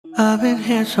I've been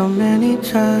here so many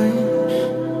times,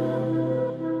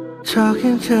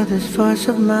 talking to this voice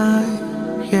of mine,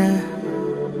 yeah.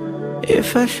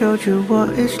 If I showed you what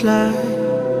it's like,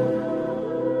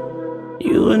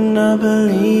 you would not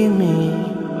believe me.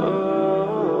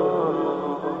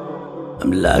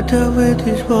 I'm locked up with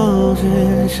these walls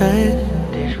inside,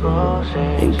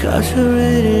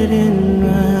 incarcerated in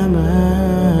my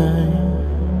mind.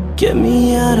 Get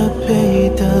me out, I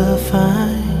paid the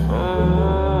fine.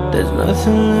 There's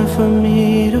nothing left for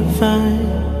me to find,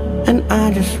 and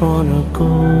I just wanna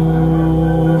go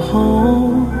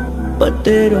home, but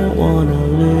they don't wanna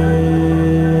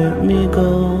let me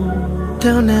go.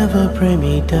 They'll never bring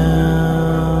me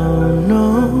down, no,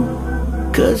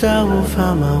 'cause I will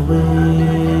find my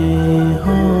way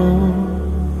home.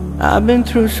 I've been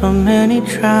through so many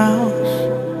trials,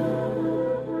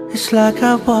 it's like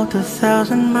I walked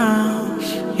 1,000 miles,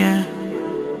 yeah.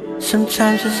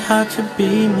 Sometimes it's hard to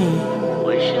be me,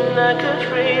 wishing I could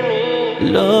free me.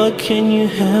 Lord, can you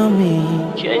help me?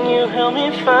 Can you help me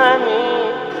find me?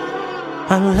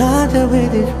 I'm locked up with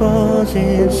these walls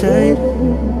inside,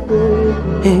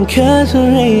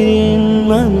 incarcerated in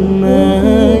my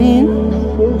mind.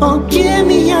 Oh, get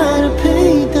me out of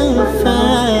pay the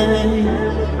fine.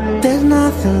 There's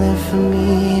nothing left for me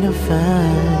to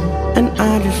find, and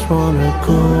I just wanna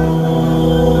go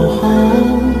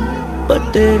home, but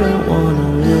they don't wanna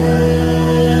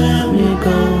let me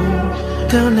go.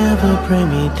 They'll never bring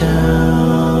me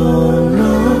down,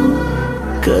 no,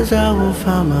 'cause I will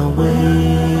find my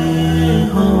way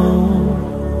home.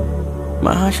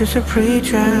 My heart's just a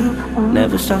preacher,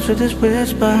 never stops with his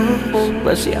whispers,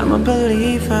 but see I'm a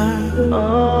believer.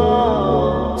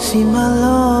 See my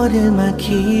Lord is my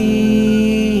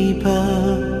keeper,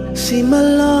 see my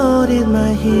Lord is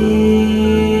my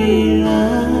healer,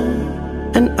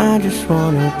 and I just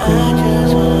wanna go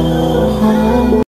home.